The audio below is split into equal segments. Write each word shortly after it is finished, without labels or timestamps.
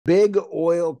Big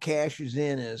oil cashes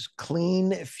in as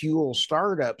clean fuel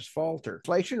startups falter.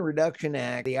 Inflation Reduction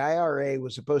Act, the IRA,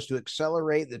 was supposed to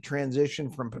accelerate the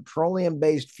transition from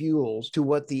petroleum-based fuels to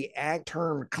what the act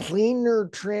termed cleaner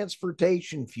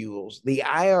transportation fuels. The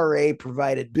IRA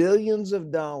provided billions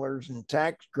of dollars in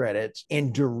tax credits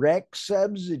and direct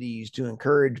subsidies to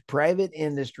encourage private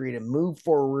industry to move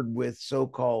forward with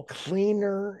so-called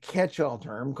cleaner catch-all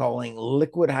term, calling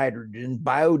liquid hydrogen,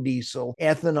 biodiesel,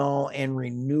 ethanol, and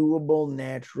renewable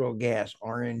natural gas,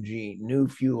 RNG, new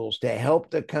fuels to help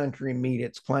the country meet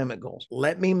its climate goals.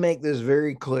 Let me make this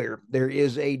very clear. There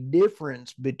is a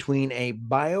difference between a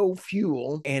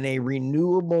biofuel and a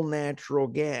renewable natural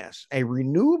gas. A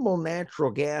renewable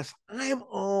natural gas, I'm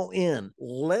all in.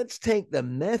 Let's take the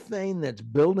methane that's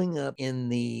building up in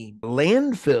the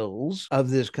landfills of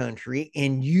this country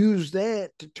and use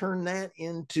that to turn that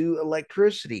into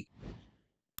electricity.